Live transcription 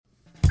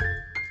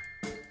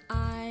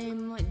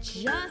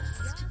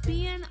Just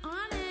being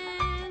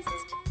honest.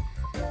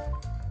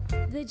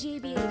 The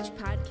JBH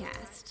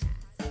podcast.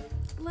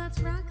 Let's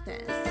rock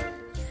this.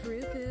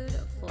 True food,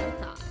 full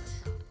thought.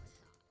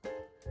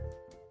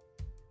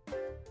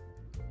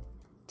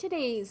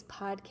 Today's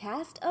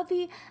podcast of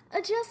the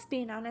Just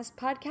Being Honest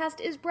podcast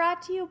is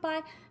brought to you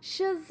by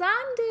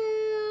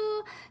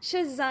Shazandu.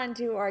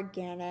 Shazandu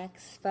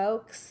Organics,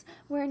 folks,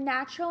 where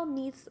natural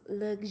meets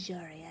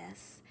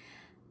luxurious.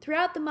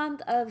 Throughout the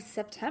month of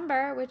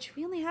September, which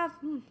we only have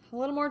a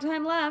little more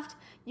time left,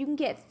 you can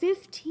get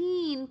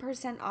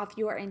 15% off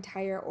your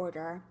entire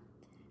order.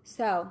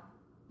 So,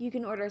 you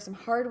can order some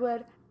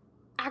hardwood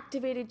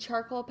activated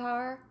charcoal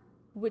power,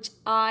 which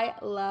I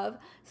love,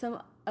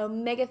 some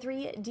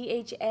omega-3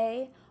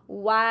 DHA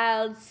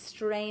wild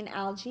strain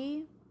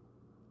algae,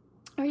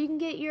 or you can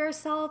get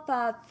yourself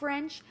a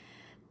French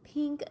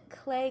pink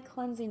clay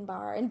cleansing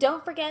bar. And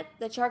don't forget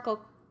the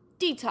charcoal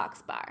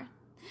detox bar.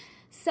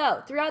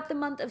 So, throughout the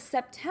month of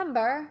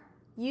September,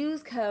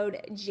 use code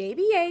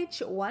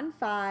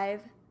JBH15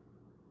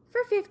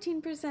 for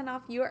 15%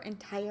 off your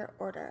entire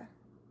order.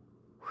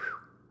 Whew.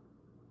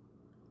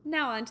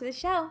 Now on to the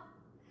show.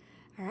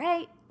 All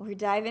right, we're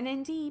diving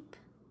in deep.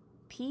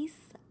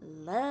 Peace,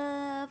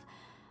 love.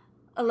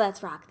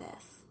 Let's rock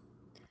this.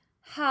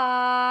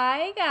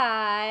 Hi,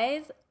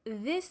 guys.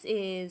 This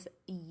is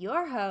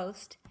your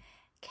host,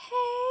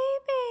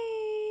 KB.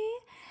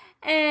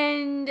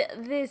 And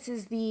this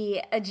is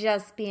the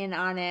Just Being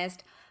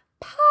Honest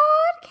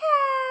podcast.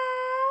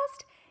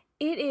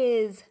 It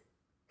is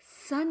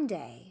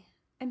Sunday.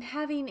 I'm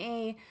having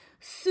a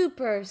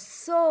super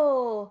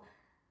soul,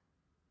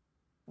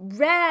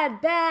 rad,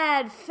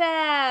 bad,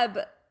 fab,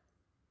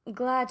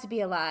 glad to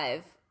be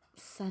alive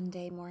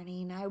Sunday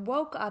morning. I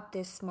woke up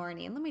this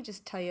morning. Let me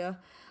just tell you a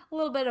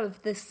little bit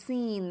of the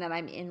scene that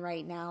I'm in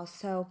right now.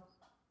 So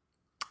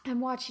I'm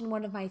watching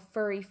one of my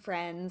furry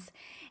friends,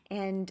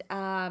 and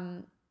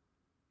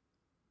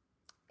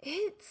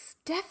it's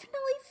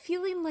definitely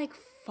feeling like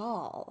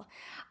fall.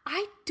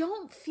 I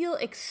don't feel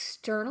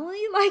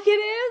externally like it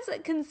is,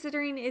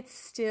 considering it's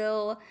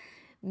still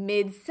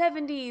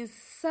mid-70s,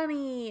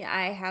 sunny.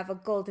 I have a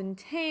golden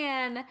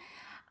tan,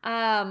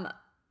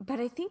 but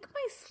I think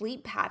my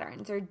sleep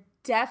patterns are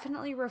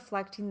definitely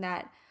reflecting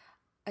that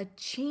a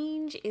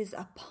change is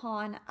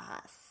upon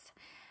us.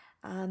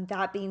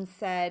 That being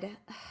said,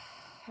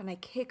 and I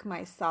kick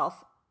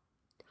myself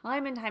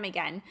time and time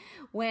again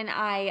when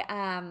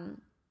I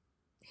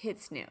hit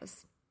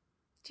snooze.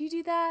 Do you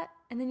do that?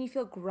 And then you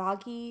feel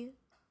groggy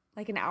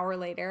like an hour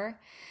later.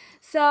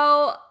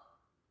 So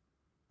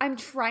I'm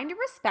trying to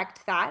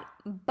respect that,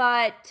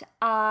 but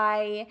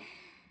I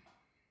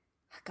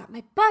got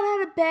my butt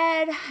out of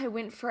bed. I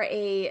went for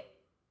a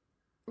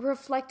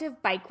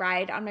reflective bike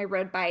ride on my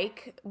road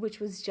bike, which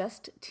was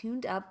just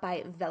tuned up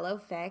by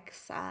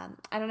VeloFix. I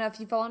don't know if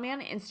you follow me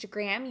on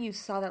Instagram. You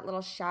saw that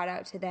little shout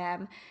out to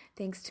them.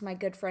 Thanks to my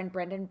good friend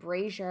Brendan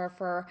Brazier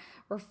for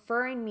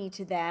referring me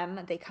to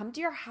them. They come to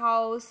your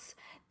house.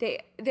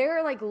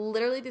 They're like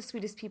literally the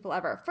sweetest people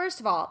ever. First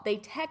of all, they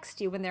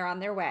text you when they're on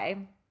their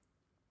way.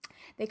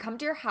 They come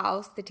to your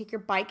house. They take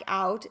your bike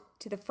out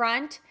to the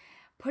front,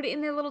 put it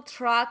in their little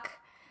truck,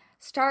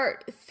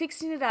 start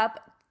fixing it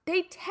up.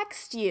 They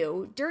text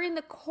you during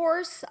the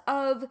course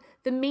of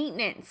the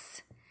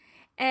maintenance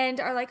and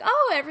are like,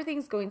 oh,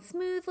 everything's going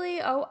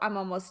smoothly. Oh, I'm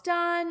almost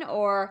done.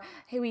 Or,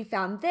 hey, we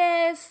found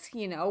this.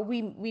 You know,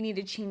 we need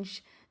to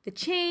change the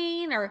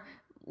chain or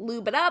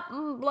lube it up,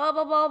 blah,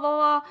 blah, blah, blah,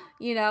 blah,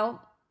 you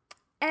know.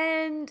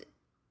 And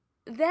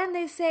then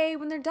they say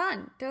when they're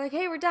done, they're like,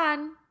 hey, we're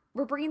done.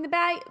 We're bringing the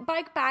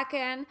bike back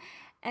in.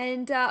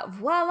 And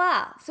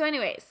voila. So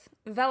anyways,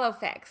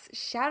 VeloFix,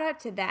 shout out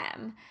to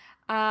them.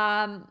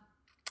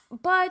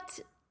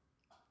 But,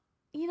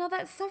 you know,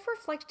 that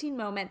self-reflecting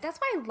moment, that's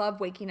why I love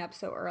waking up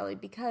so early,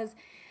 because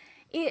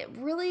it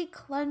really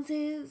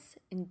cleanses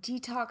and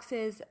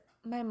detoxes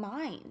my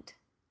mind.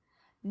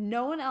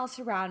 No one else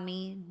around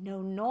me,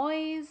 no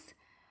noise.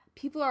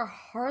 People are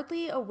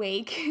hardly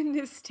awake in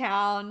this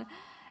town.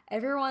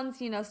 Everyone's,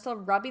 still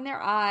rubbing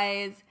their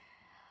eyes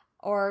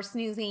or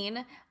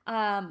snoozing.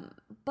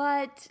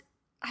 But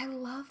I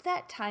love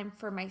that time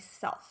for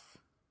myself.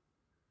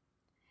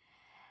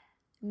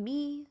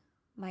 Me,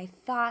 my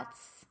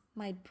thoughts,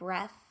 my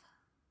breath,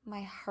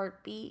 my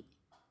heartbeat,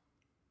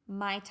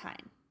 my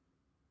time.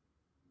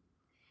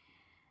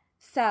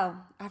 So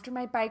after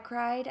my bike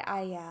ride,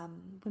 I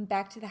went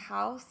back to the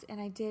house and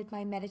I did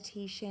my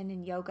meditation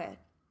and yoga.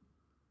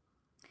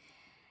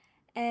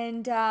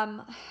 And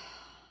I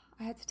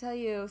have to tell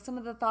you, some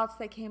of the thoughts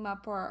that came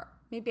up were,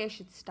 maybe I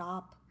should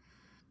stop.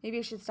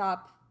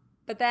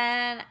 But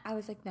then I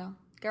was like, no,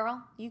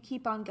 girl, you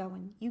keep on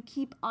going.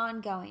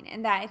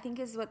 And that, I think,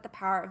 is what the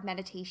power of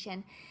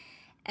meditation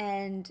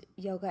and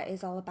yoga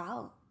is all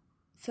about.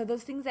 So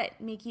those things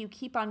that make you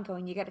keep on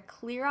going, you got to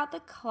clear out the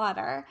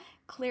clutter,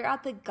 clear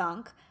out the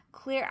gunk,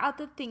 clear out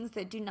the things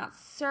that do not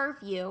serve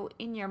you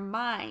in your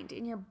mind,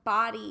 in your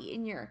body,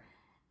 in your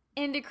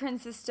endocrine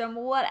system,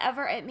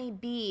 whatever it may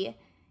be.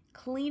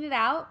 Clean it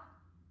out,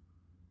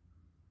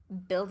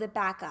 build it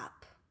back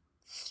up.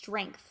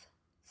 strength,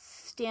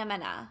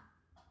 stamina,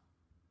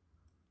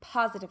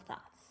 positive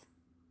thoughts,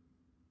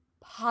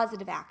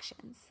 positive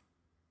actions,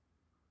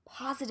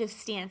 positive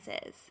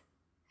stances.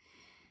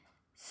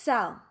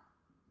 So,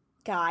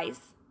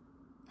 guys,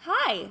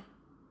 hi,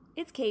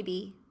 it's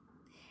KB.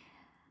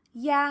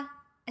 Yeah,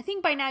 I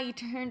think by now you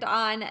turned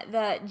on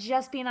the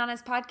Just Being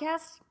Honest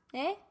podcast,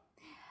 eh?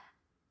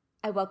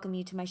 I welcome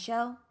you to my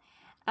show.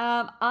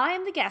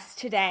 I'm the guest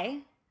today.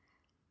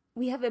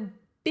 We have a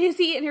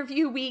busy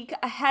interview week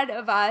ahead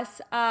of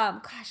us.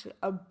 A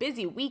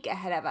busy week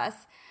ahead of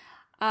us.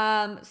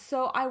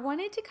 So I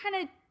wanted to kind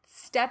of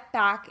step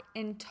back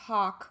and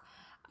talk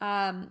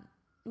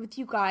with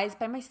you guys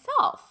by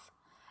myself.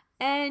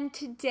 And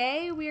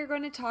today we are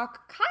going to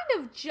talk kind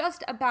of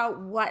just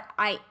about what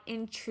I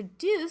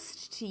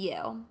introduced to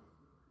you.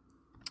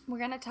 We're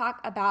going to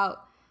talk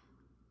about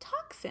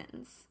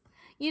toxins.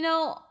 You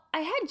know, I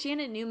had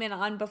Janet Newman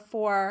on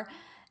before,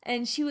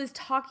 and she was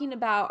talking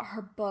about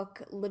her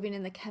book, Living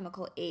in the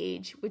Chemical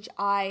Age, which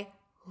I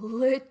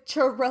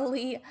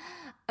literally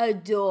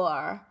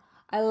adore.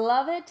 I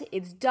love it.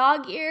 It's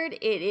dog-eared.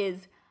 It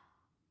is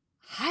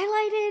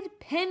highlighted,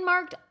 pin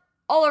marked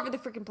all over the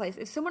freaking place.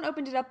 If someone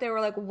opened it up, they were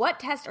like, what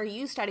test are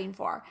you studying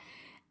for?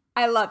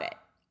 I love it.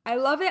 I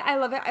love it. I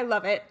love it. I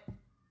love it.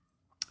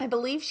 I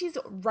believe she's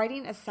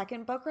writing a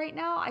second book right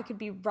now. I could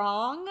be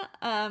wrong.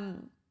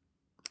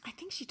 I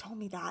think she told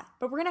me that,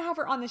 but we're going to have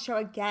her on the show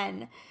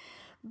again.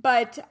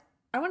 But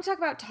I want to talk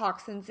about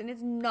toxins, and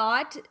it's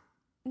not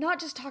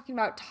just talking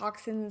about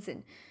toxins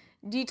and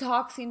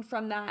detoxing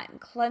from that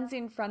and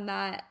cleansing from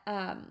that.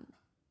 I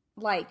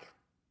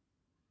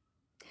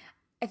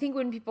think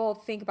when people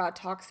think about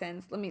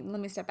toxins, let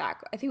me step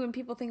back. I think when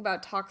people think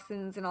about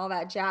toxins and all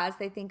that jazz,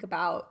 they think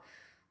about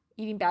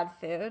eating bad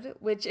food,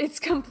 which it's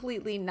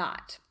completely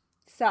not.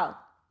 So,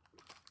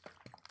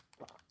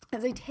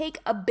 as I take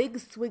a big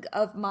swig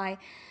of my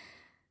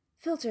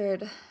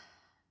filtered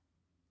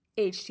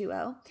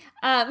H2O,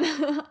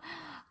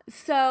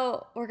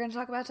 so we're going to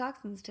talk about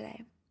toxins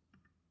today.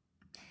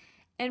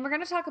 And we're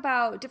going to talk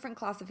about different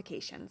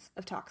classifications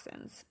of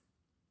toxins.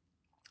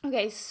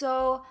 Okay,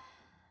 so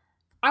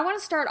I want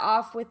to start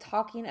off with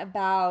talking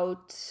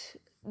about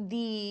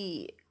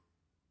the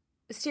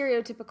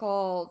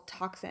stereotypical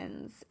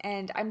toxins.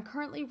 And I'm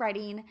currently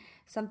writing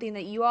something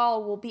that you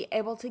all will be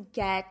able to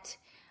get.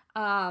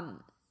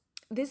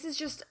 This is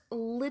just a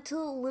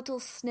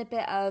little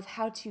snippet of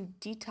how to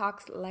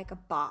detox like a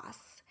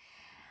boss.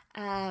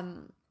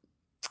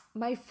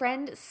 My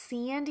friend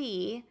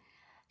Sandy,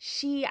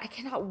 I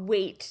cannot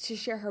wait to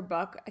share her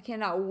book. I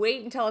cannot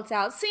wait until it's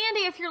out.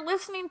 Sandy, if you're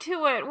listening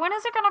to it, when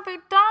is it going to be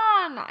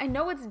done? I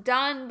know it's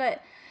done,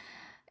 but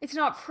it's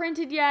not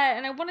printed yet,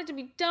 and I want it to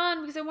be done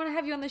because I want to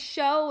have you on the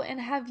show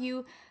and have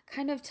you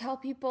kind of tell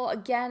people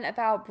again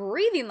about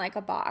breathing like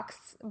a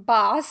boss,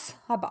 but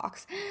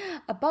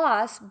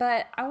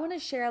I want to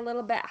share a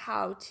little bit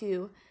how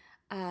to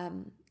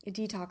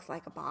detox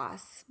like a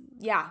boss.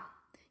 Yeah,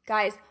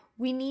 guys,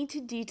 we need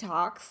to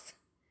detox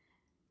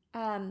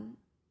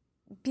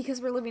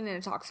because we're living in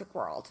a toxic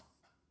world.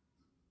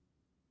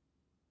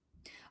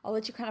 I'll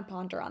let you kind of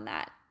ponder on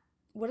that.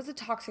 What does a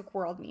toxic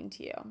world mean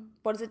to you?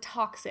 What is a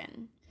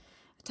toxin?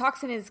 A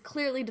toxin is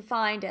clearly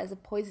defined as a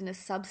poisonous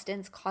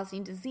substance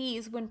causing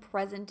disease when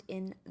present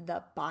in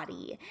the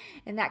body.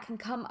 And that can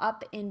come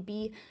up and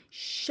be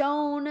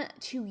shown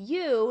to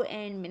you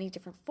in many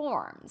different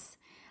forms.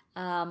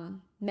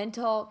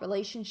 Mental,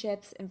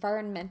 relationships,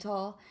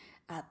 environmental,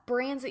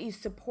 brands that you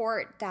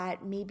support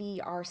that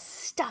maybe are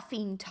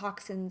stuffing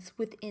toxins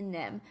within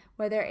them,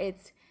 whether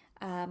it's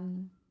a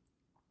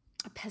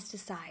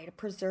pesticide, a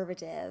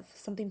preservative,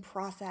 something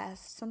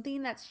processed,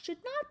 something that should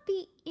not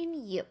be in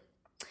you.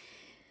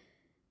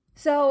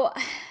 So,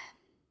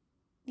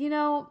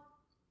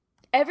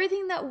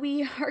 everything that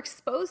we are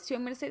exposed to,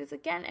 I'm going to say this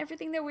again,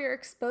 everything that we are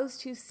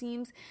exposed to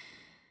seems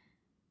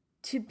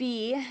to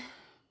be a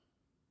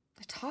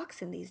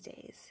toxin these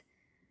days.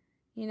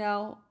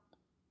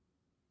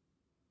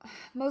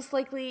 Most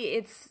likely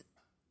it's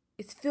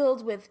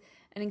filled with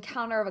an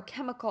encounter of a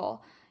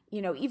chemical.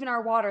 Even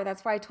our water,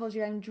 that's why I told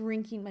you I'm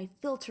drinking my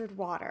filtered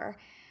water.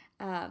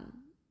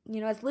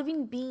 As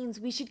living beings,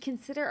 we should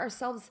consider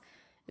ourselves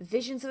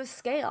visions of a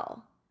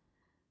scale.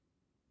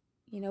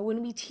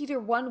 When we teeter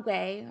one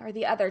way or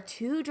the other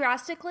too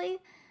drastically,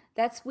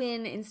 that's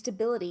when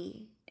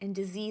instability and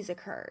disease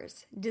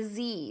occurs.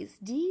 Disease,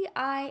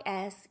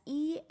 D-I-S-E-A-S-E,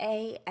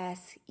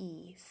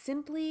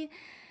 simply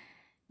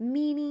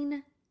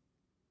meaning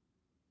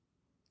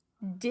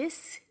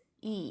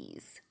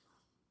dis-ease.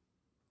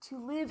 To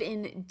live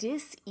in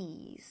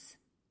dis-ease.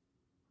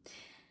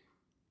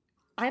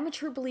 I'm a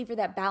true believer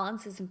that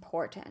balance is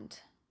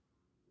important.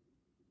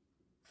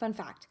 Fun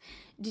fact,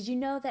 did you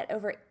know that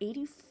over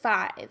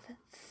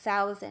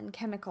 85,000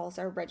 chemicals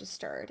are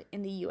registered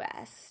in the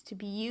U.S. to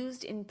be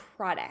used in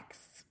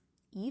products,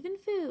 even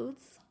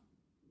foods,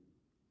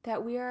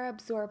 that we are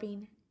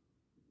absorbing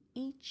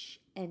each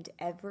and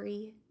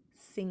every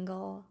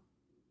single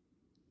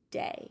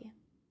day?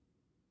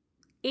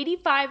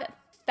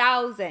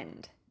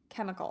 85,000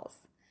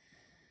 chemicals.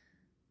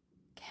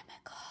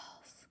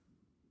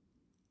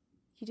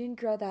 You didn't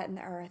grow that in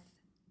the earth,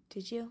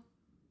 did you?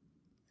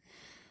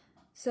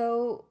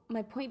 So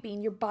my point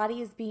being, your body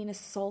is being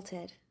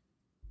assaulted.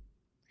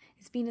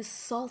 It's being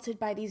assaulted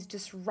by these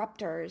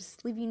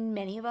disruptors, leaving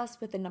many of us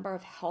with a number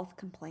of health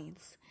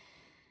complaints.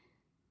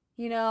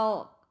 You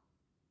know,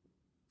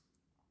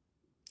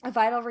 a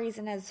vital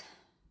reason as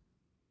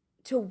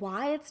to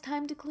why it's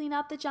time to clean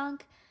out the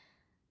junk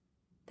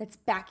that's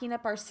backing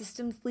up our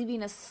systems,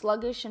 leaving us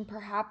sluggish and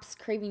perhaps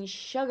craving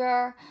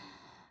sugar.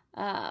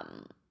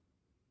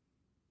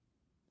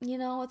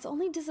 It's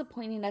only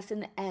disappointing us in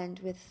the end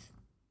with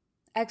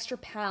extra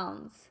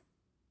pounds.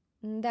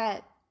 And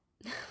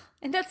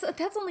that's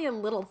only a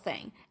little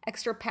thing,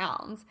 extra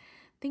pounds.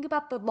 Think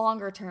about the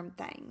longer term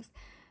things.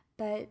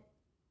 But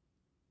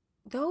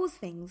those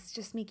things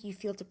just make you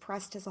feel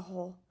depressed as a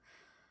whole,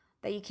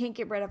 that you can't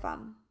get rid of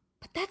them.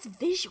 But that's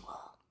visual.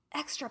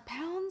 Extra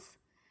pounds?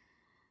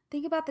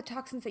 Think about the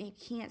toxins that you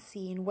can't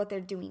see and what they're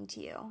doing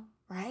to you,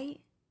 right?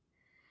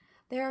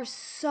 There are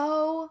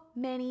so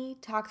many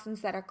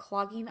toxins that are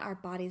clogging our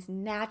body's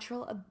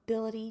natural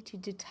ability to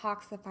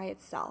detoxify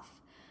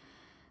itself.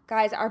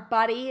 Guys, our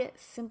body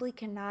simply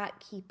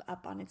cannot keep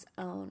up on its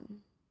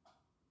own.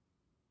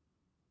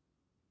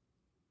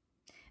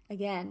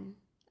 Again,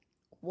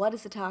 what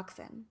is a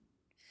toxin?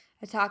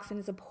 A toxin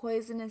is a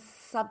poisonous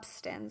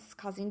substance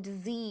causing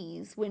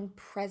disease when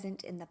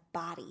present in the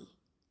body.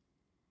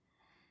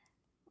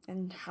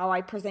 And how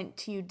I present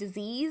to you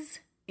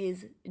disease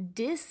is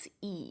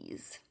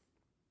dis-ease.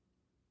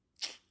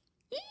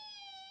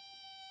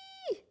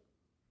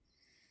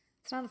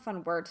 It's not a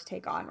fun word to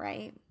take on,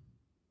 right?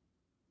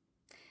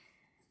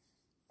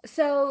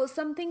 So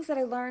some things that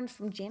I learned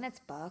from Janet's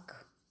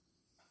book,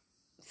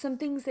 some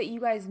things that you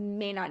guys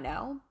may not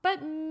know,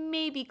 but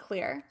may be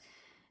clear.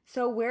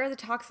 So where are the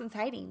toxins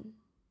hiding?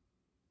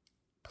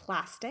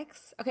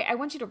 Plastics. Okay, I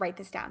want you to write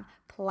this down.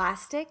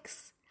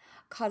 Plastics,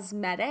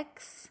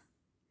 cosmetics,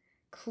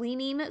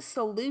 cleaning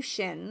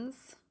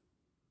solutions,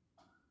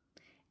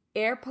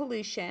 air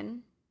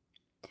pollution,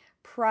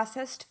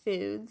 processed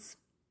foods,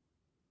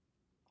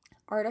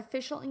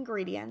 artificial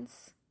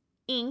ingredients,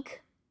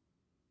 ink.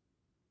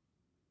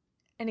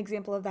 An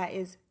example of that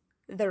is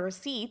the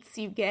receipts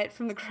you get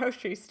from the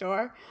grocery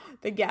store,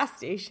 the gas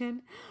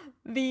station,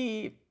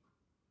 the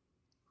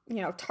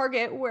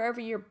Target,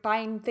 wherever you're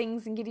buying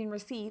things and getting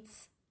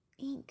receipts,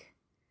 ink,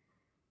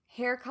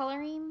 hair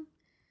coloring,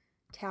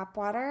 tap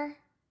water,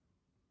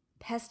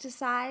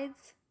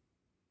 pesticides,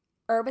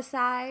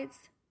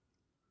 herbicides,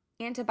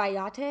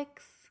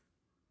 antibiotics.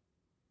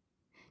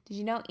 Did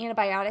you know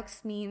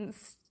antibiotics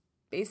means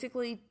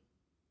basically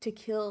to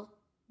kill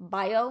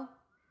bio?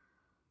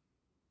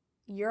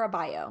 You're a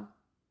bio.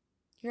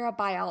 You're a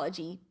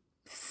biology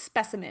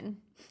specimen,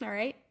 all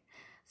right?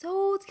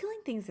 So it's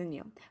killing things in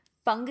you.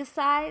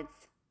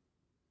 Fungicides,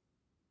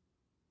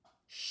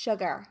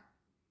 sugar,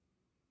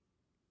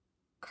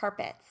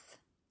 carpets,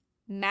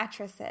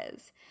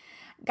 mattresses.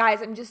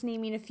 Guys, I'm just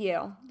naming a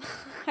few.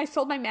 I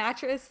sold my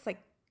mattress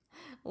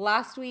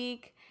last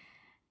week,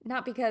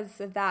 not because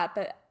of that,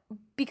 but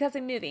because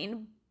I'm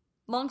moving.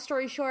 Long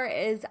story short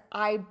is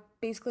I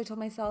basically told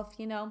myself,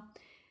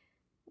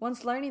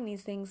 once learning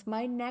these things,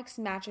 my next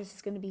mattress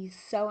is going to be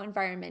so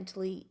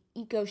environmentally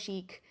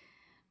eco-chic,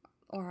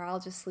 or I'll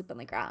just sleep on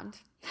the ground.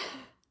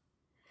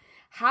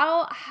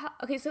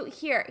 Okay, so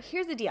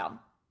here's the deal.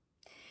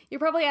 You're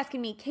probably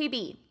asking me,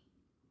 KB,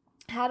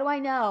 how do I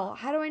know?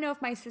 How do I know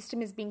if my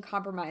system is being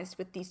compromised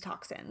with these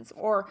toxins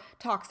or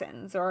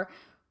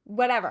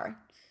whatever?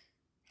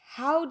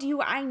 How do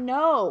I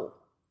know?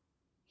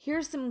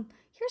 Here's some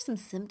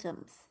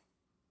symptoms.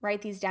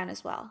 Write these down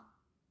as well.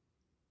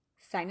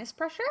 Sinus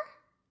pressure?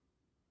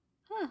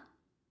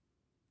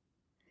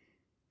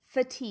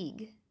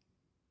 Fatigue.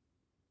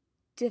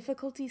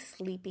 Difficulty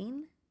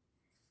sleeping.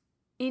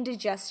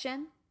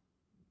 Indigestion.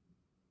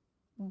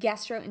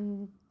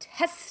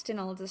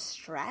 Gastrointestinal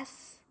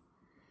distress.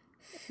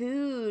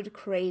 Food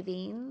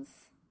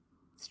cravings.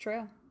 It's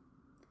true.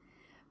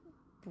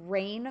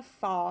 Brain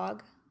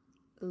fog.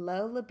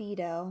 Low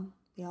libido.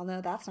 We all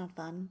know that's not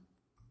fun.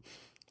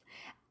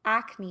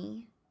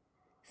 Acne.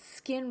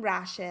 Skin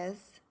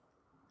rashes.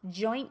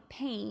 Joint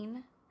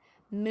pain.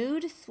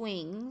 Mood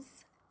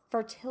swings.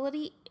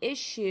 Fertility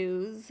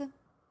issues.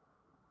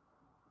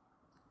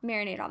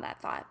 Marinate on that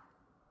thought.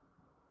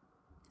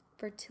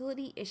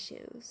 Fertility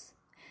issues.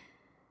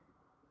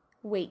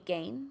 Weight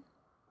gain.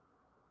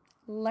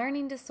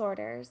 Learning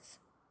disorders.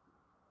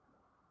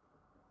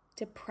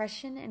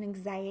 Depression and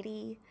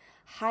anxiety.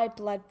 High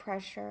blood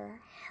pressure.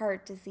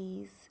 Heart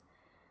disease.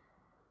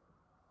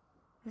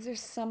 Those are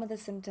some of the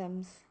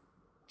symptoms.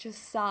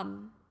 Just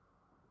some.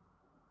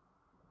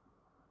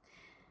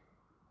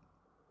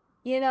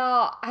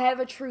 I have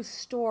a true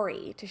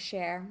story to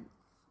share.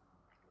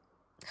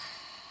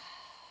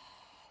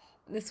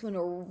 This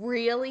one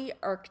really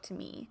irked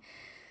me.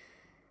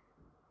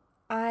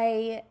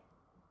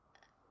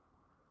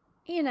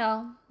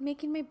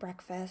 Making my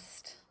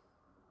breakfast.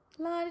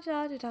 La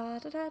da da da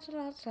da da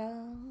da da.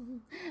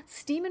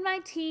 Steaming my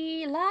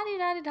tea, la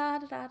da da da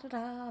da da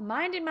da.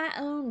 Minding my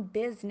own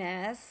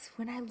business.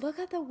 When I look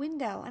out the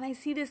window and I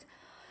see this,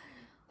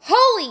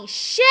 holy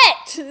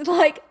shit,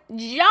 like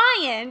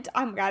giant.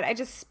 Oh my god, I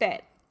just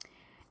spit.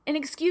 And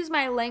excuse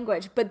my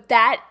language, but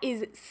that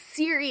is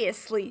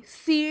seriously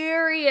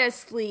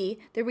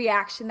the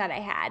reaction that I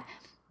had.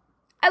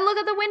 I look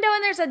out the window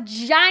and there's a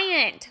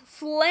giant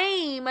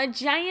flame, a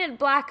giant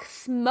black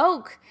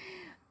smoke.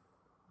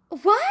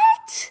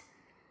 What?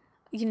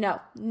 You know,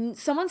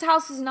 someone's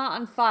house is not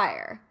on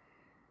fire.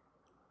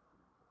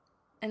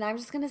 And I'm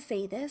just going to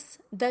say this.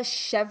 The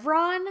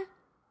Chevron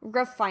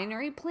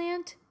refinery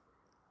plant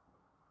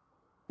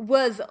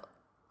was,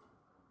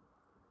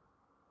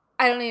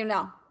 I don't even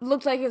know,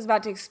 looked like it was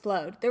about to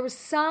explode. There was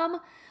some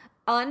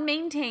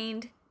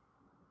unmaintained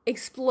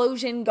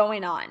explosion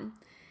going on.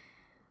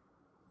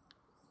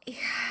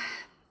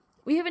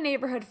 We have a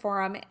neighborhood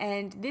forum,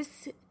 and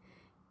this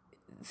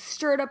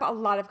stirred up a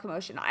lot of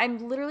commotion.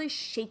 I'm literally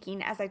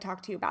shaking as I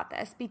talk to you about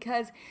this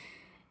because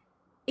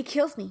it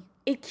kills me.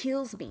 It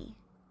kills me.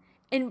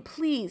 And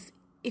please,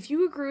 if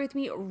you agree with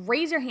me,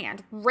 raise your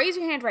hand. Raise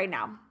your hand right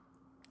now.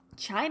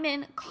 Chime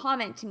in,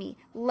 comment to me.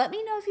 Let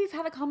me know if you've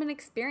had a common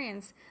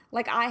experience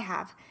like I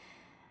have.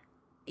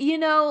 You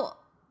know,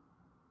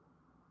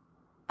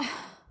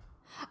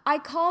 I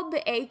called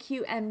the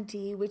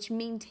AQMD, which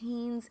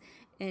maintains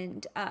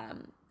and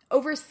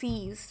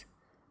oversees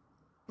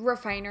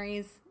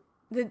refineries,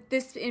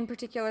 this in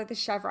particular, the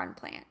Chevron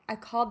plant. I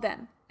called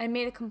them. I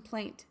made a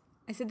complaint.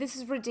 I said, this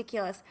is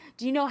ridiculous.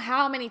 Do you know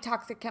how many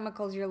toxic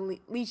chemicals you're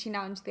leaching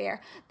out into the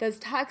air? Those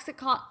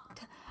toxic,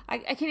 I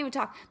can't even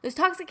talk. Those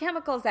toxic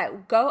chemicals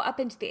that go up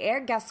into the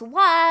air, guess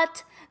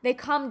what? They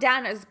come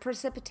down as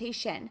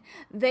precipitation.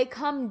 They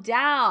come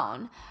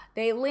down.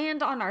 They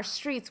land on our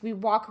streets. We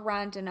walk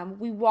around in them.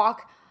 We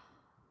walk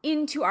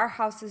into our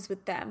houses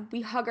with them. We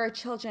hug our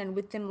children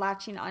with them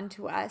latching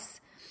onto us.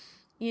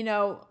 You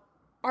know,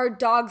 our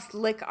dogs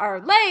lick our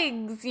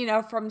legs, you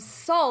know, from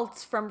salt,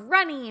 from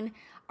running.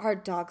 Our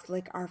dogs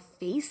lick our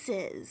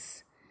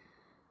faces.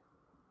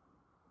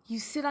 You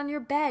sit on your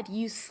bed.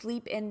 You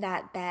sleep in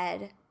that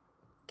bed.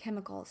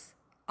 Chemicals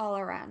all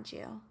around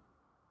you.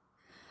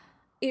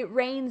 It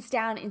rains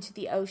down into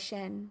the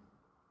ocean.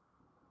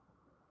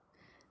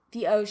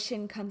 The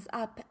ocean comes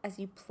up as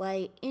you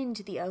play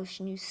into the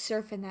ocean. You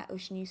surf in that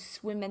ocean. You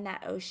swim in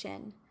that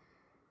ocean.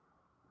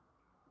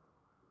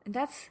 And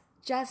that's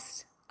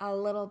just a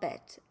little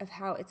bit of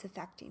how it's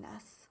affecting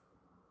us.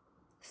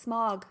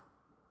 Smog,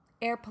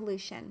 air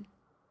pollution,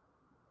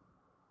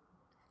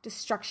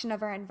 destruction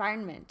of our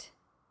environment.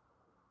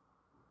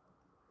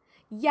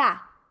 Yeah,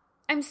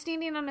 I'm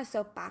standing on a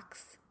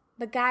soapbox.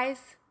 But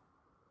guys,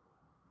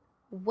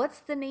 what's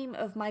the name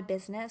of my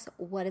business?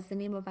 What is the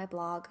name of my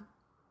blog?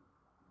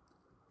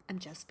 I'm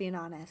just being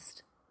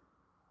honest.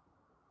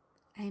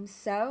 I am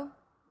so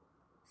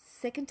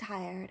sick and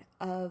tired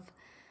of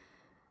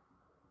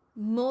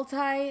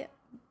multi-billion,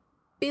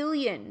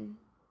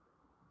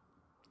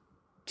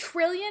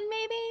 trillion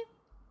maybe,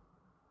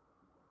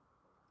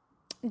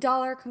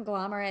 dollar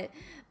conglomerate,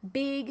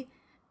 big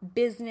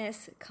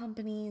business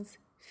companies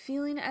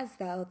feeling as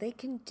though they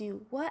can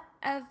do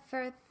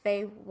whatever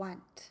they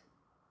want.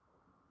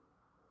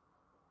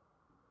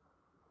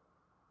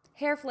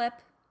 Hair flip,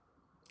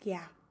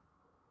 yeah.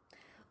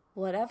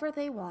 Whatever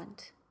they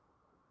want.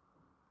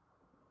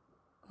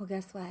 Well,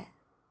 guess what?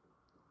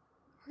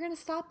 We're going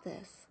to stop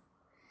this.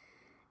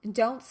 And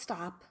don't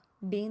stop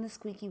being the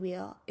squeaky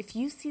wheel. If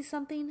you see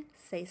something,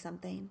 say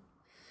something.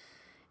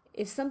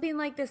 If something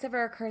like this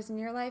ever occurs in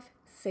your life,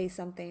 say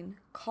something.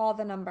 Call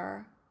the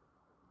number.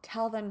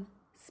 Tell them,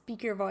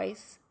 speak your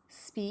voice.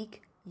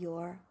 Speak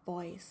your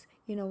voice.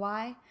 You know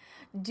why?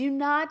 Do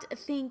not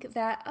think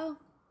that, oh,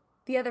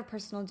 the other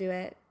person will do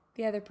it.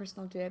 The other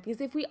person will do it.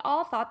 Because if we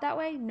all thought that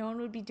way, no one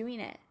would be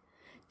doing it.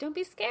 Don't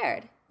be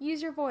scared.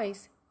 Use your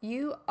voice.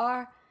 You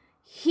are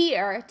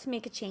here to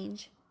make a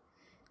change.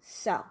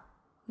 So,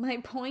 my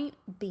point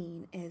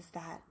being is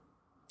that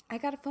I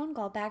got a phone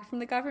call back from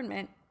the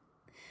government.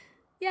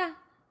 Yeah,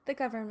 the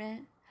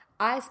government.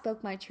 I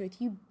spoke my truth.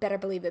 You better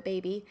believe it,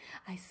 baby.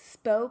 I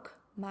spoke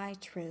my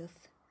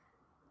truth.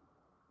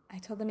 I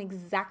told them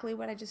exactly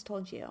what I just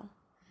told you.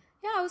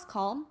 Yeah, I was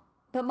calm,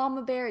 but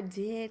Mama Bear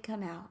did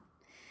come out.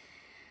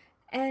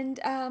 And,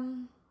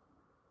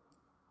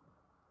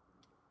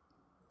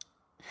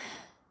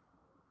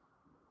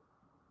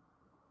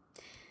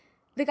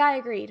 the guy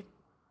agreed.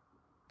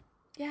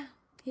 Yeah,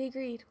 he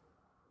agreed.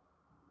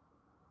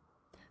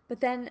 But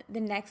then the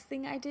next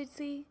thing I did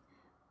see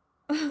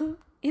in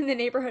the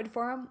neighborhood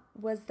forum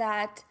was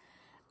that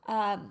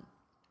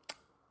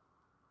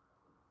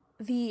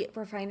the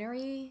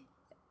refinery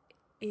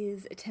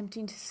is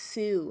attempting to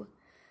sue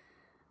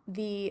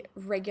the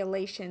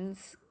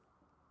regulations,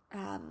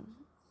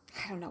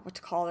 I don't know what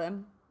to call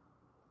them,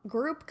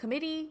 group,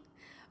 committee,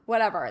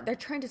 whatever. They're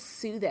trying to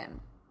sue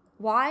them.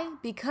 Why?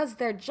 Because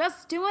they're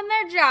just doing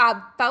their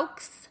job,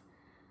 folks.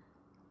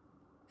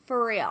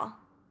 For real.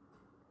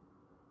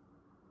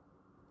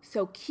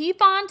 So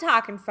keep on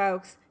talking,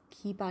 folks.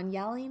 Keep on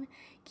yelling.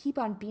 Keep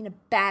on being a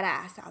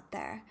badass out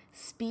there.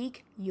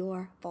 Speak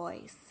your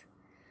voice.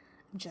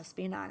 I'm just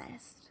being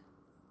honest.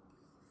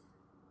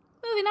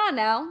 Moving on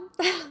now.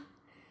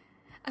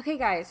 Okay,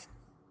 guys.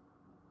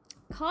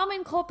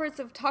 Common culprits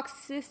of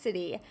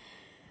toxicity,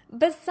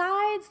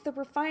 besides the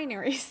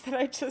refineries that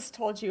I just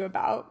told you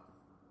about.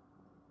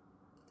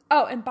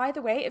 Oh, and by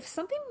the way, if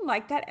something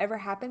like that ever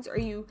happens, or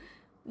you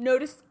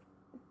notice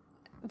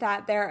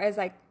that there is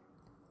like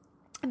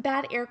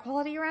bad air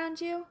quality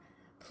around you,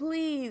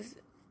 please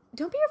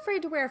don't be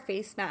afraid to wear a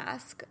face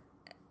mask.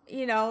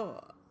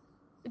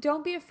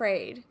 Don't be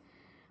afraid.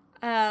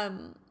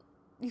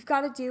 You've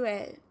got to do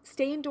it.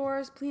 Stay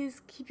indoors.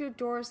 Please keep your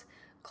doors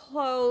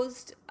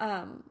closed,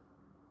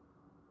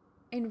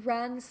 and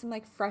run some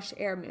like fresh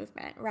air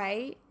movement,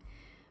 right?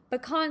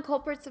 But common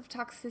culprits of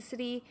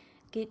toxicity,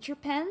 get your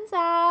pens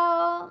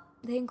out.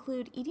 They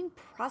include eating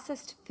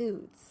processed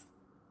foods.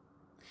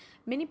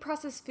 Many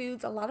processed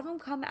foods, a lot of them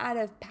come out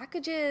of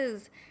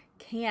packages,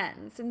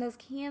 cans, and those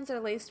cans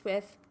are laced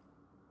with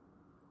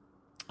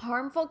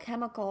harmful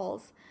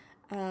chemicals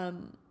that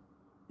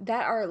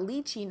are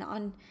leaching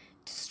on,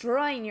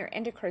 destroying your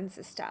endocrine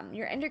system.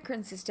 Your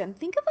endocrine system,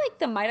 think of like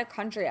the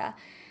mitochondria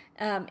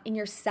in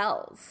your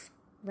cells,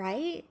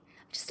 right?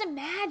 Just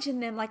imagine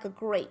them like a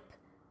grape,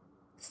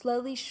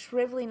 slowly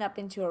shriveling up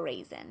into a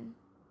raisin,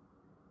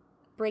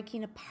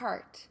 breaking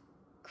apart,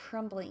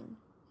 crumbling.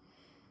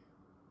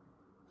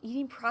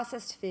 Eating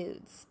processed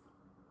foods.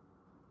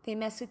 They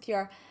mess with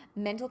your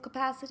mental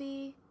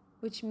capacity,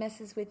 which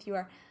messes with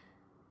your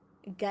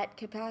gut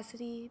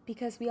capacity,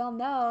 because we all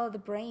know the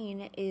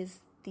brain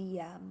is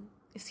the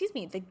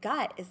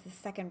gut is the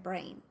second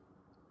brain.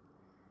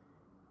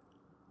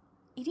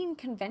 Eating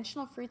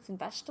conventional fruits and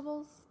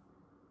vegetables.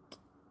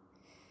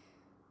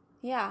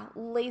 Yeah,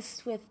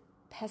 laced with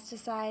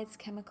pesticides,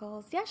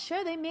 chemicals. Yeah,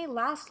 sure, they may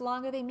last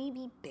longer, they may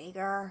be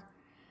bigger.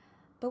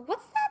 But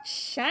what's that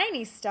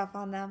shiny stuff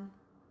on them?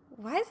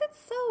 Why is it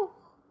so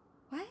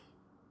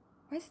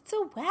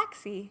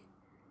waxy?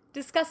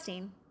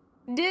 Disgusting.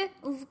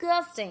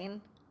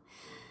 Disgusting.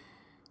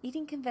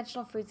 Eating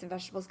conventional fruits and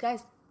vegetables.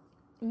 Guys,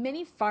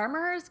 many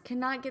farmers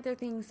cannot get their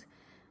things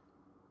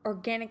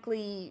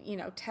organically,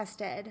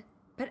 tested.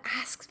 But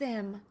ask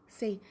them,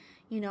 say,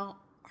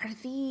 are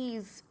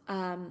these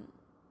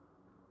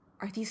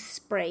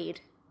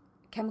sprayed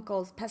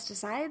chemicals,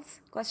 pesticides? ?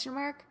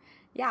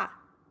 Yeah,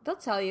 they'll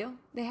tell you.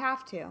 They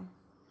have to.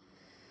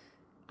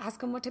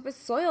 Ask them what type of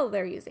soil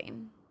they're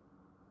using.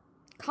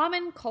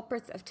 Common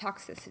culprits of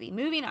toxicity.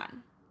 Moving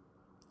on.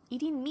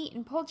 Eating meat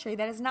and poultry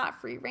that is not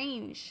free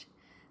range.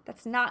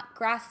 That's not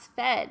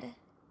grass-fed.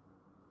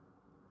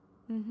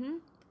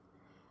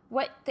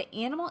 What the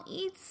animal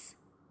eats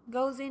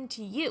goes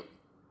into you.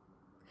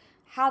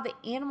 How the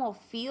animal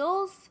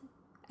feels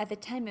at the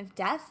time of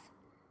death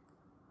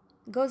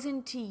goes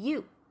into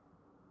you.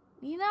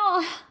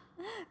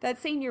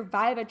 That's saying your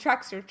vibe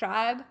attracts your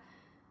tribe.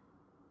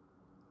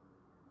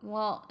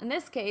 Well, in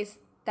this case,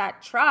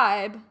 that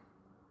tribe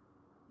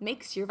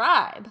makes your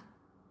vibe.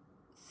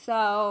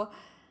 So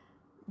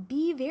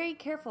be very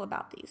careful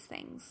about these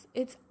things.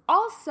 It's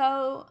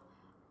also,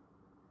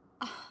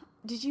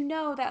 did you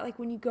know that like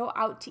when you go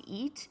out to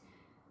eat,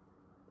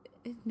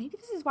 maybe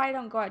this is why I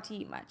don't go out to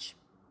eat much.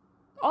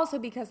 Also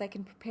because I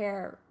can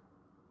prepare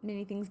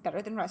many things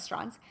better than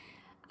restaurants.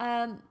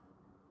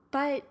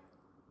 But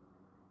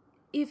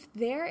if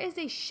there is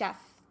a chef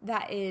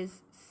that is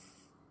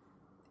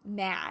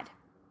mad,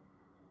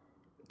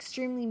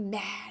 extremely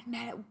mad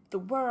at the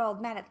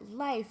world, mad at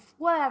life,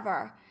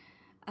 whatever,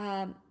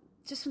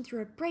 just went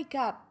through a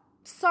breakup,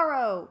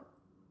 sorrow,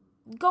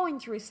 going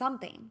through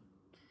something,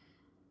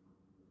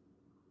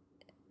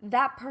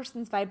 that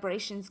person's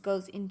vibrations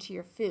goes into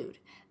your food.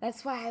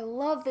 That's why I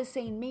love the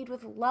saying, made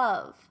with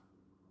love.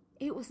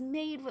 It was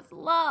made with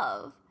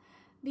love,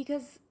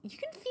 because you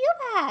can feel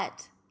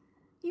that.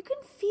 You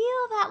can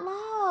feel that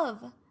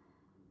love.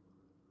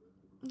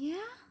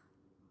 Yeah?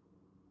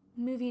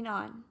 Moving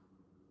on.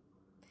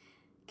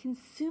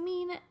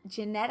 Consuming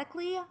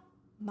genetically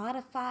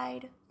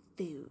modified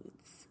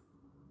foods.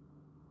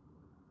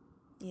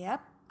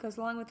 Yep, goes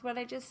along with what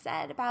I just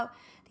said about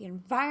the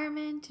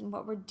environment and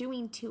what we're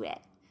doing to it.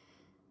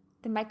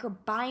 The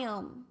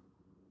microbiome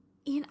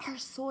in our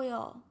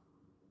soil.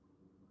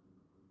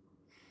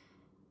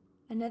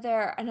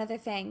 Another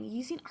thing,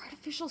 using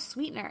artificial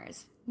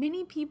sweeteners.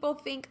 Many people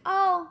think,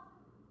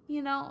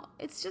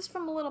 it's just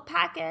from a little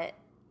packet,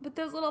 but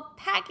those little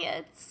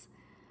packets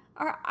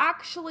are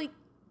actually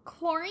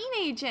chlorine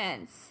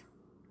agents.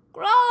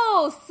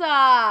 Gross!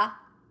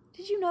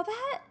 Did you know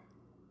that?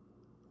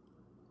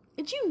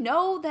 Did you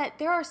know that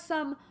there are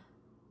some,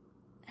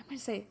 I'm going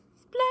to say,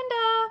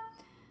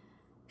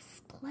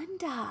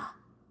 Splenda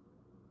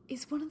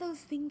is one of those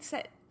things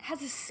that has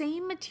the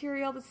same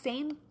material, the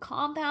same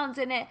compounds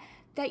in it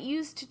that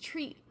used to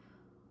treat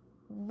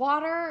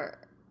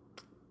water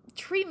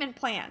treatment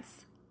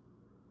plants.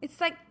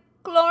 It's like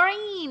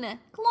chlorine.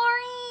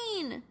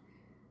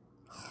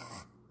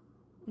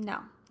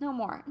 No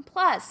more. And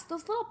plus,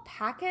 those little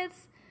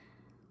packets,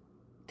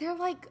 they're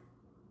like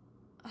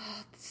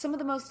some of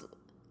the most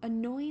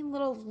annoying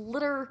little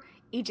litter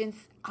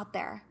agents out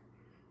there.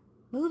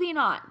 Moving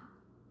on.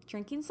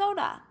 Drinking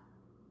soda.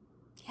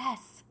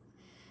 Yes.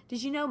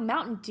 Did you know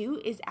Mountain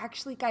Dew is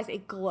actually, guys,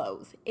 it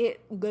glows.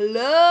 It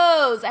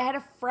glows. I have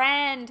a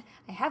friend.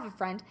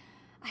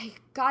 I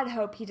God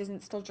hope he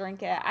doesn't still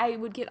drink it. I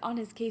would get on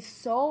his case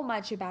so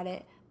much about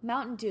it.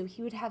 Mountain Dew.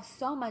 He would have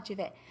so much of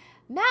it.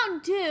 Mountain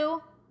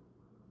Dew.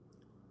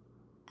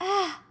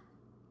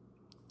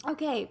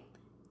 Okay.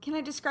 Can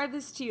I describe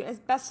this to you as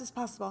best as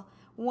possible?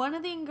 One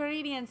of the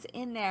ingredients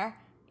in there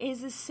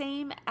is the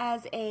same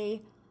as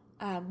a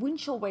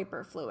windshield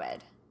wiper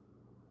fluid.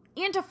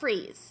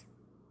 Antifreeze.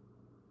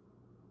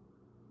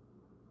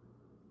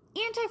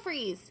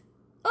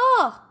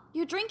 Oh,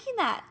 you're drinking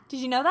that.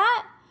 Did you know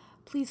that?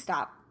 Please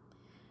stop.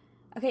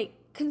 Okay,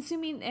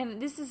 consuming,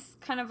 and this is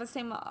kind of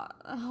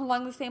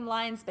along the same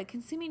lines, but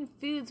consuming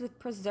foods with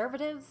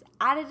preservatives,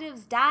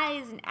 additives,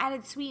 dyes, and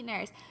added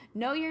sweeteners.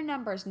 Know your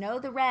numbers. Know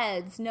the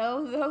reds.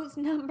 Know those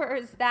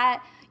numbers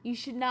that you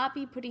should not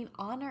be putting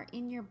on or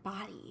in your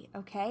body,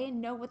 okay?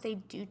 And know what they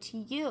do to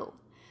you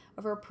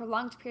over a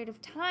prolonged period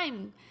of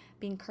time,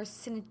 being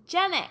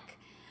carcinogenic,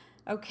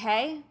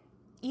 okay?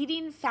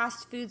 Eating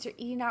fast foods or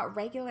eating out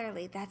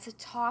regularly, that's a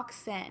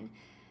toxin.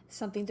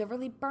 Something's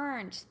overly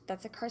burned,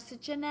 that's a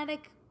carcinogenic,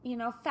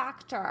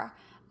 factor.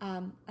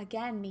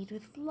 Again, made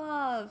with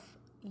love.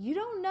 You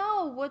don't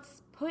know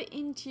what's put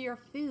into your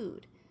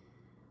food.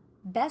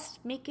 Best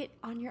make it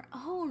on your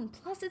own.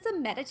 Plus, it's a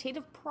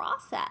meditative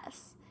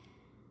process.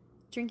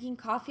 Drinking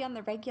coffee on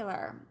the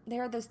regular.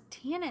 There are those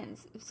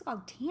tannins. It's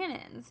called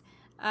tannins,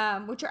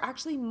 which are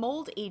actually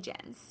mold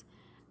agents.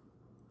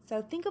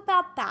 So think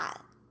about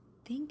that.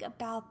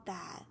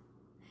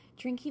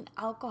 Drinking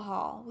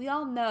alcohol. We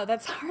all know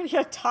that's already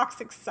a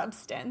toxic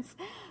substance.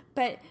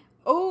 But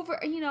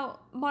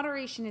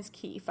moderation is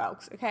key,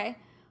 folks, okay?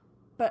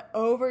 But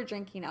over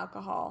drinking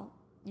alcohol,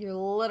 you're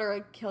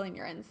literally killing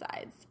your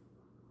insides.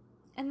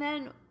 And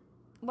then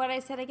what I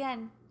said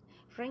again,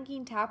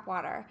 drinking tap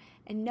water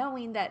and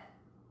knowing that,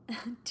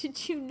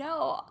 did you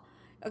know?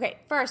 Okay,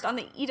 first on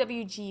the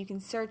EWG, you can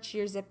search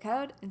your zip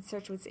code and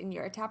search what's in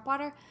your tap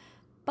water.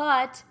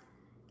 But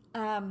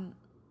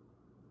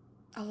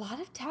a lot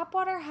of tap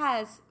water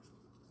has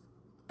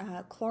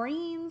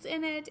chlorines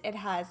in it. It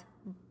has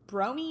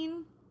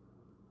bromine.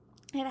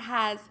 It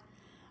has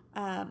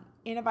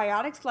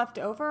antibiotics left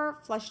over,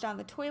 flushed down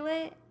the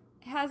toilet.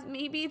 It has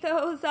maybe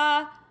those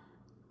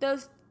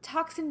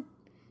toxin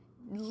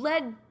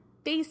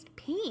lead-based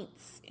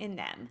paints in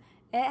them.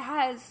 It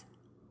has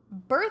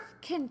birth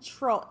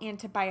control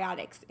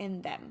antibiotics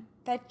in them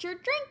that you're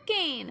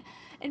drinking.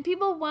 And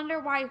people wonder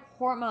why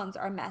hormones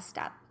are messed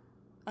up.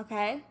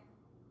 Okay?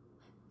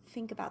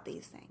 Think about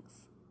these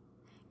things.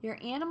 Your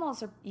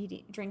animals are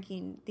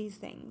drinking these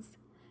things.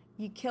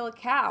 You kill a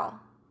cow,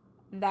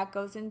 that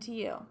goes into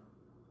you.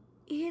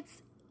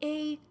 It's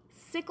a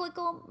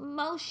cyclical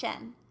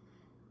motion.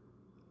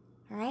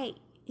 All right.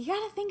 You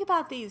got to think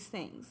about these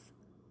things.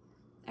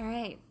 All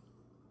right.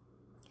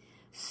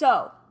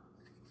 So,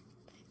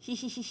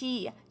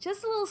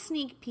 just a little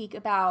sneak peek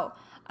about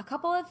a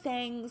couple of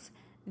things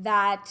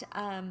that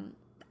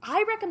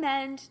I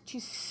recommend to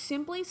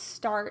simply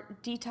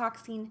start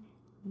detoxing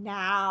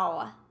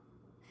now.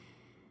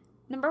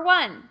 Number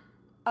 1,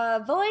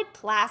 avoid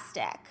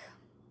plastic.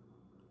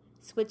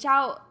 Switch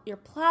out your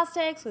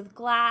plastics with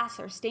glass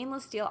or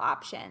stainless steel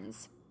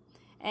options.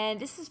 And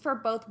this is for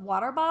both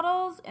water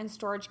bottles and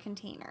storage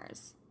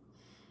containers.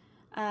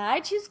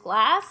 I choose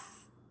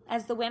glass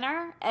as the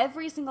winner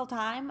every single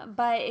time,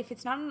 but if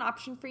it's not an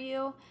option for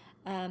you,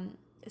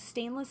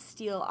 stainless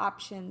steel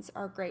options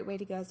are a great way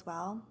to go as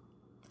well.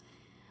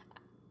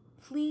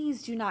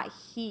 Please do not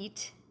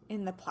heat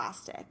in the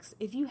plastics.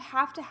 If you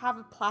have to have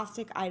a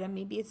plastic item,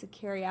 maybe it's a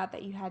carryout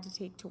that you had to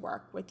take to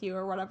work with you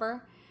or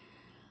whatever,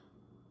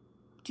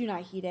 do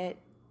not heat it.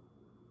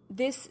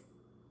 This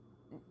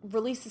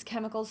releases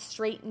chemicals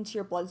straight into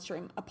your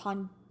bloodstream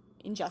upon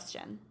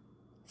ingestion.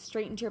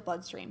 Straight into your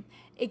bloodstream.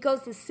 It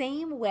goes the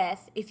same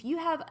with if you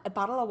have a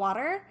bottle of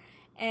water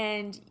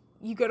and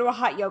you go to a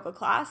hot yoga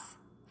class,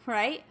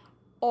 right?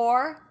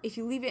 Or if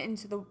you leave it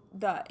into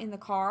in the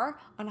car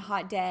on a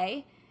hot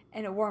day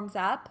and it warms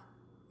up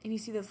and you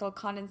see those little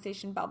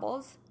condensation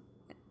bubbles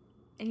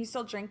and you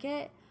still drink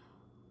it,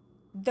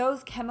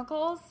 those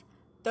chemicals,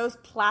 those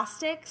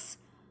plastics,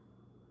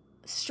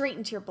 straight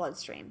into your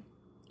bloodstream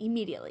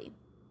immediately.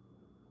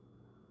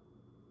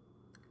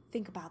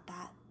 Think about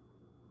that.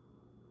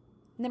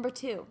 Number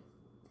 2,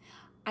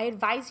 I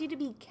advise you to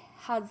be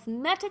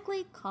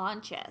cosmetically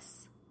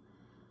conscious.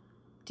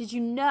 Did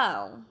you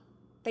know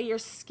that your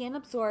skin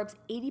absorbs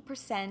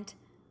 80%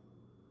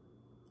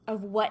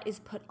 of what is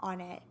put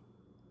on it?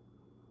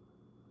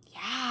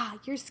 Yeah,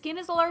 your skin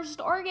is the largest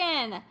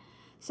organ.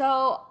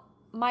 So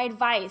my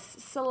advice,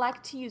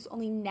 select to use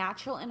only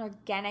natural and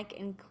organic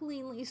and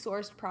cleanly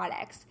sourced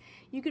products.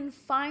 You can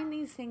find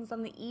these things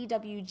on the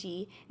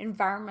EWG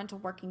Environmental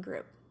Working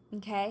Group.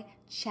 Okay?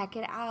 Check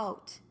it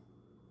out.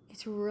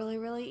 It's really,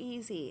 really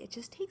easy. It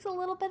just takes a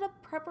little bit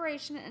of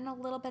preparation and a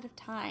little bit of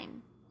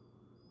time.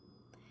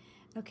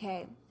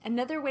 Okay,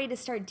 another way to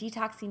start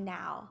detoxing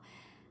now.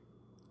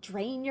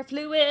 Drain your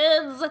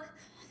fluids.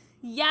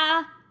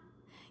 Yeah,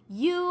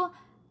 you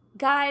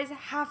guys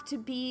have to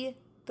be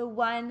the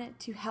one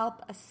to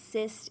help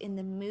assist in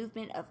the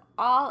movement of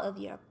all of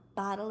your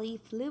bodily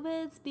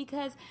fluids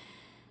because,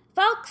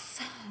 folks,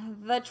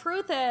 the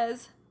truth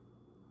is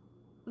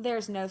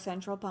there's no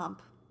central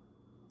pump.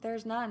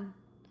 There's none.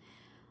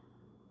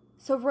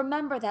 So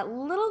remember that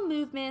little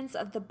movements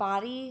of the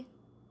body,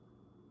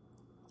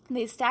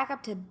 they stack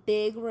up to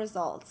big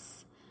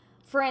results.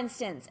 For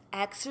instance,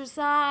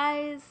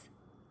 exercise,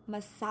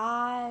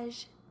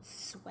 massage,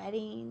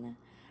 sweating,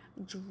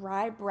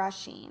 dry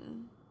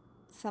brushing.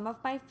 Some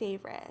of my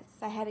favorites.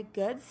 I had a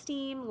good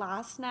steam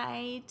last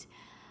night.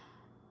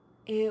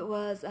 It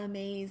was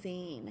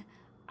amazing.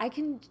 I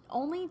can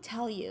only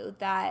tell you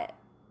that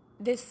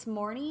this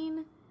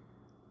morning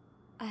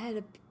I had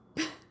a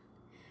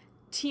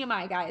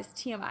TMI, guys,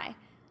 TMI.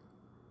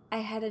 I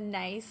had a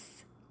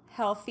nice,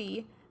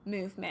 healthy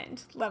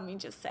movement, let me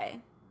just say.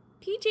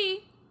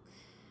 PG.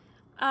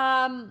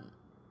 And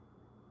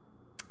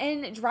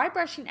dry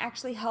brushing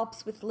actually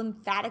helps with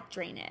lymphatic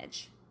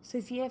drainage. So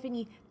if you have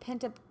any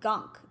pent-up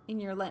gunk in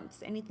your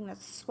lymphs, anything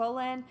that's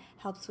swollen,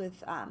 helps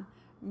with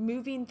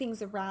moving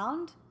things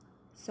around.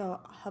 So it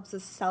helps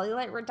with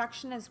cellulite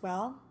reduction as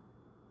well.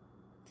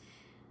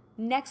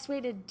 Next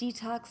way to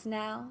detox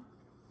now,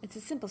 it's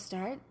a simple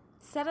start.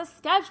 Set a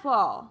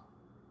schedule.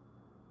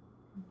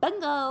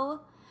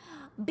 Bingo.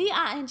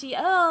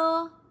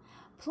 BINGO.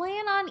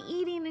 Plan on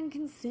eating and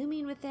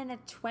consuming within a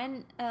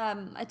 10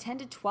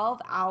 to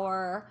 12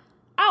 hour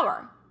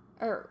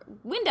or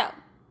window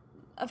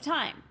of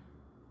time.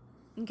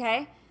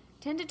 Okay?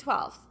 10 to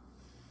 12.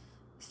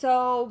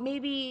 So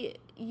maybe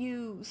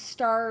you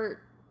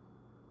start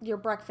your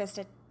breakfast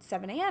at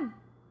 7 a.m.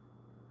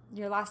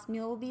 Your last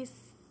meal will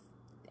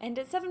end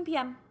at 7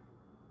 p.m.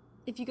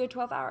 if you go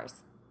 12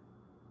 hours.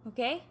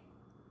 Okay?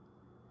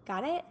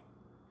 Got it?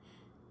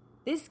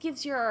 This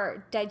gives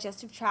your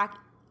digestive tract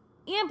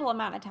ample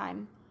amount of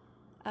time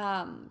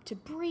to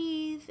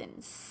breathe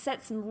and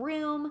set some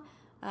room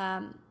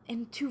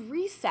and to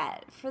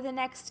reset for the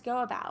next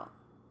go about.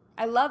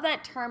 I love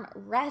that term,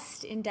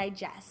 rest and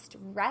digest.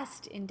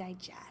 Rest and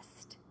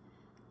digest.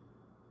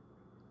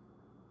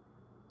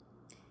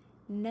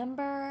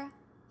 Number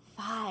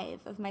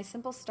 5 of my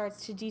simple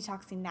starts to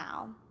detoxing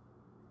now.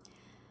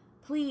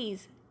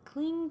 Please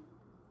cling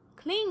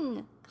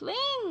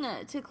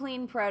to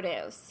clean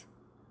produce.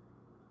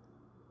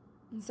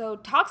 And so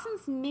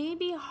toxins may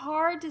be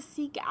hard to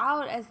seek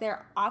out as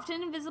they're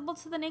often invisible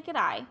to the naked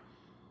eye.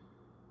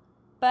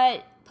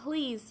 But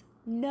please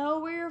know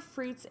where your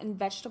fruits and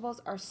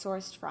vegetables are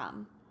sourced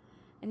from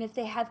and if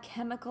they have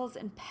chemicals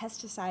and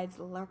pesticides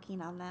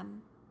lurking on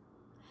them.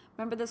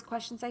 Remember those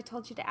questions I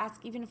told you to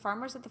ask even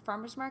farmers at the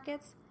farmers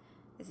markets?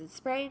 Is it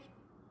sprayed?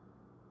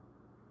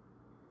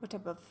 What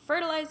type of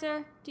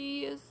fertilizer do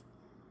you use?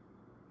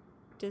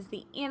 Does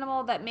the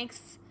animal that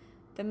makes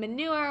the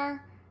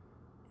manure,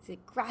 is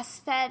it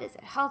grass-fed? Is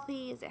it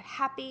healthy? Is it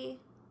happy?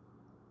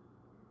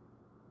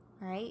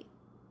 All right.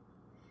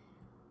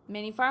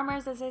 Many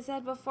farmers, as I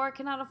said before,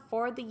 cannot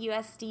afford the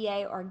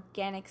USDA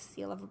organic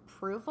seal of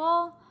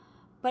approval,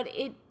 but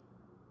it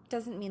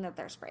doesn't mean that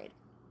they're sprayed.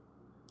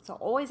 So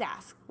always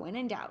ask when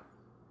in doubt.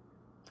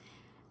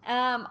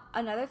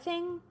 Another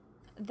thing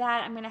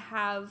that I'm going to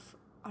have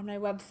on my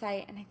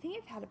website, and I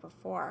think I've had it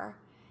before,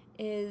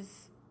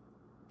 is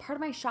part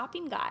of my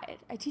shopping guide.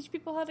 I teach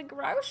people how to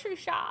grocery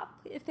shop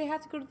if they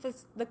have to go to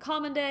the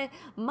common day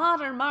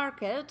modern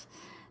market.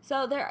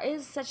 So there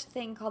is such a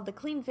thing called the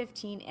Clean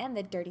 15 and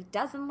the Dirty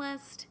Dozen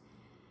list.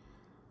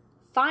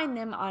 Find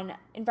them on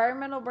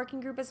Environmental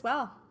Working Group as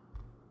well.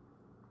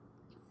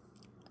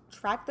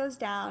 Track those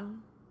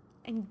down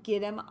and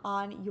get them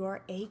on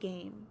your A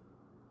game.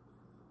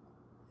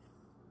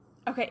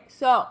 Okay,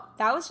 so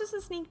that was just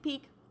a sneak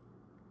peek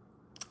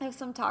of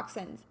some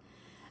toxins.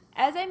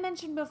 As I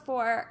mentioned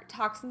before,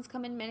 toxins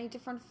come in many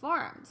different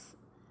forms.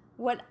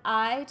 What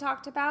I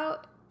talked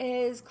about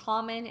is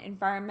common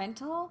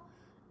environmental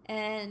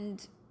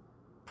and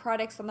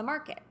products on the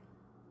market.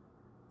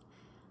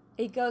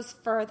 It goes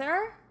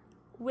further,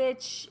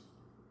 which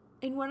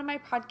in one of my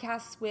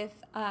podcasts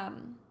with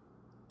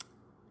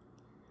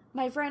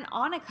my friend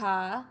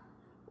Annika,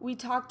 we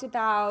talked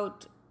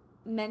about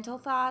mental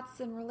thoughts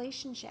and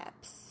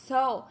relationships.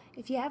 So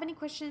if you have any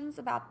questions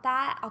about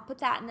that, I'll put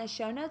that in the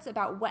show notes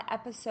about what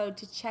episode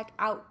to check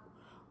out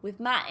with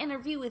my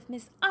interview with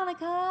Miss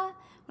Annika,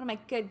 one of my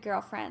good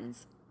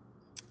girlfriends.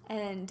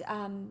 And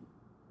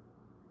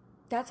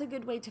that's a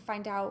good way to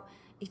find out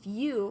if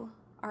you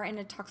are in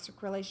a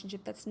toxic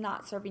relationship that's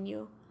not serving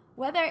you,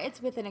 whether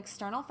it's with an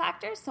external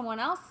factor, someone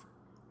else,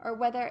 or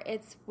whether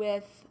it's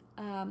with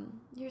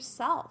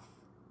yourself.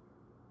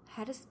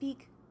 How to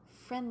speak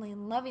friendly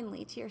and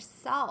lovingly to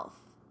yourself.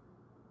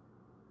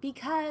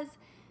 Because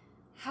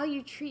how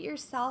you treat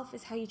yourself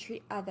is how you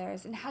treat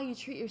others, and how you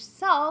treat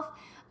yourself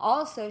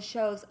also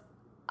shows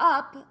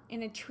up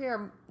in a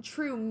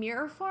true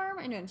mirror form,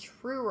 in a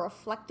true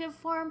reflective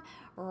form,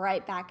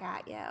 right back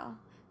at you.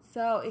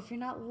 So if you're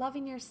not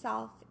loving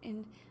yourself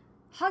and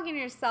hugging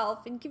yourself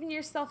and giving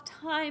yourself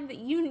time that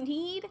you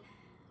need,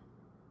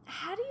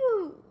 how do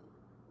you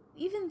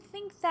even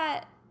think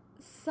that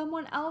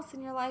someone else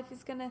in your life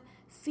is going to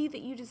see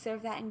that you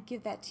deserve that and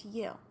give that to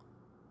you?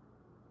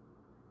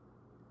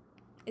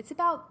 It's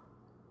about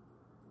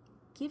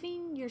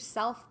giving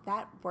yourself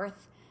that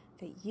worth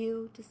that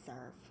you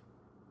deserve.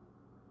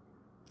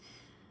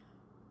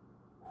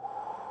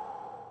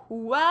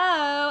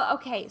 Whoa.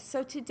 Okay,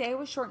 so today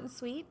was short and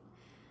sweet.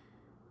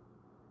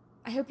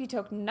 I hope you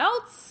took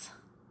notes.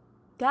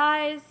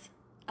 Guys,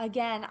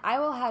 again, I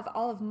will have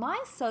all of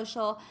my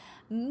social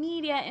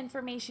media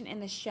information in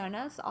the show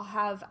notes. I'll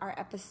have our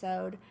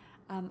episode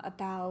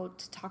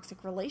about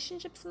toxic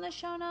relationships in the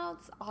show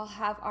notes. I'll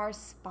have our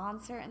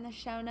sponsor in the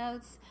show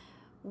notes,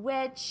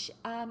 which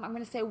I'm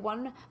going to say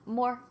one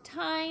more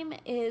time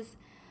is,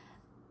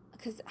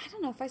 because I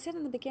don't know if I said it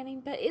in the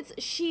beginning, but it's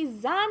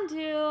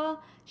Shizandu.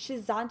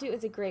 Shizandu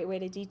is a great way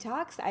to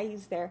detox. I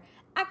use their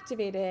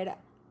activated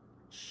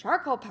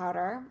charcoal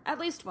powder at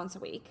least once a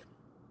week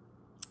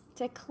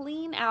to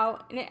clean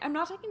out. And I'm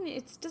not talking,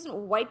 it doesn't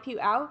wipe you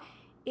out.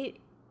 It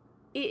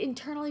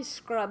internally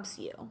scrubs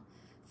you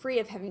free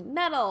of heavy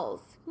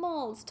metals,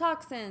 molds,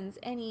 toxins,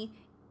 any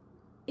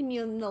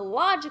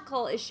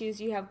immunological issues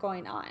you have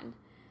going on.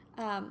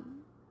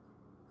 And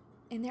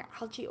their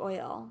algae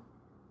oil,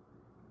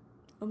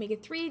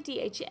 omega-3,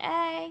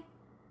 DHA.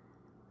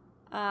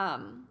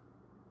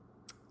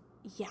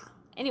 Yeah.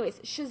 Anyways,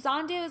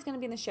 Shizandu is going to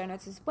be in the show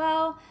notes as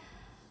well.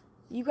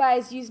 You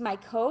guys use my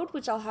code,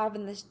 which I'll have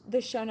in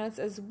the show notes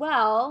as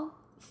well,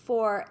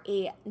 for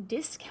a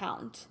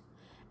discount.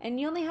 And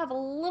you only have a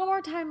little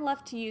more time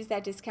left to use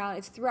that discount.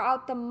 It's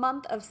throughout the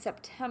month of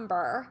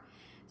September.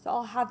 So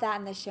I'll have that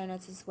in the show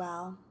notes as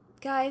well.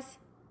 Guys,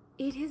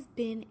 it has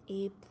been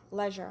a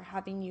pleasure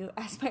having you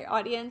as my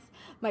audience,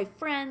 my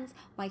friends,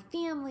 my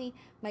family,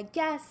 my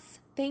guests.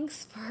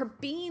 Thanks for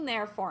being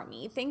there for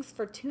me. Thanks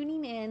for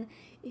tuning in.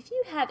 If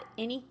you have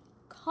any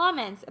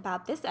comments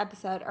about this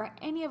episode or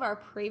any of our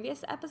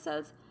previous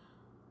episodes,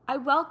 I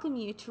welcome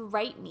you to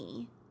write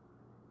me,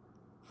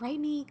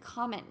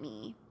 comment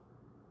me.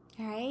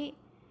 All right?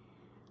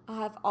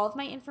 I'll have all of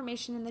my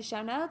information in the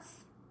show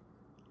notes.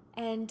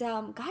 And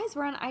guys,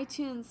 we're on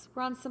iTunes.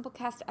 We're on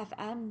Simplecast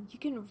FM. You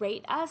can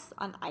rate us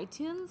on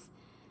iTunes.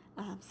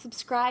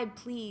 Subscribe,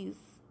 please.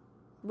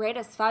 Rate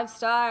us 5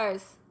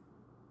 stars.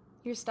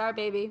 You're a star,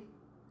 baby.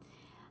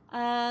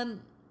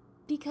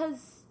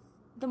 Because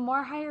the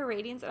more higher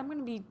ratings, I'm going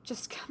to be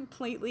just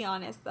completely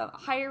honest, the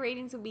higher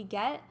ratings that we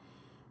get,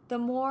 the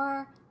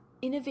more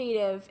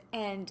innovative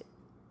and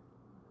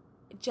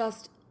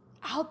just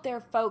out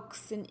there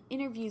folks and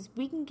interviews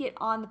we can get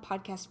on the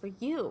podcast for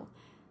you.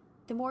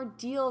 The more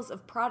deals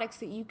of products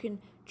that you can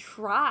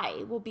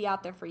try will be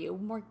out there for you.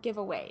 More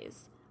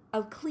giveaways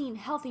of clean,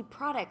 healthy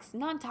products,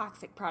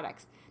 non-toxic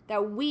products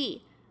that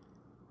we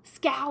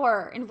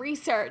scour and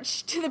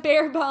research to the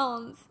bare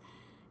bones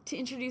to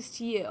introduce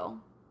to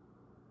you.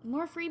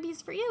 More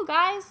freebies for you,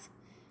 guys.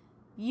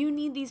 You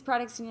need these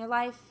products in your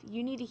life.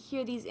 You need to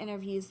hear these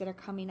interviews that are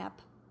coming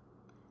up.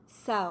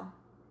 So,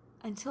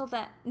 until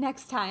that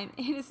next time,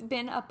 it has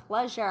been a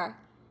pleasure.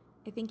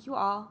 I thank you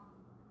all.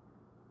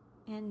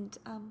 And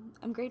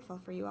I'm grateful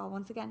for you all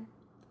once again.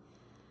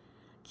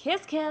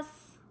 Kiss, kiss.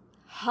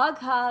 Hug,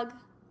 hug.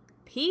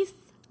 Peace,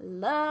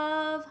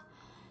 love.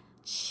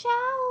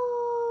 Ciao.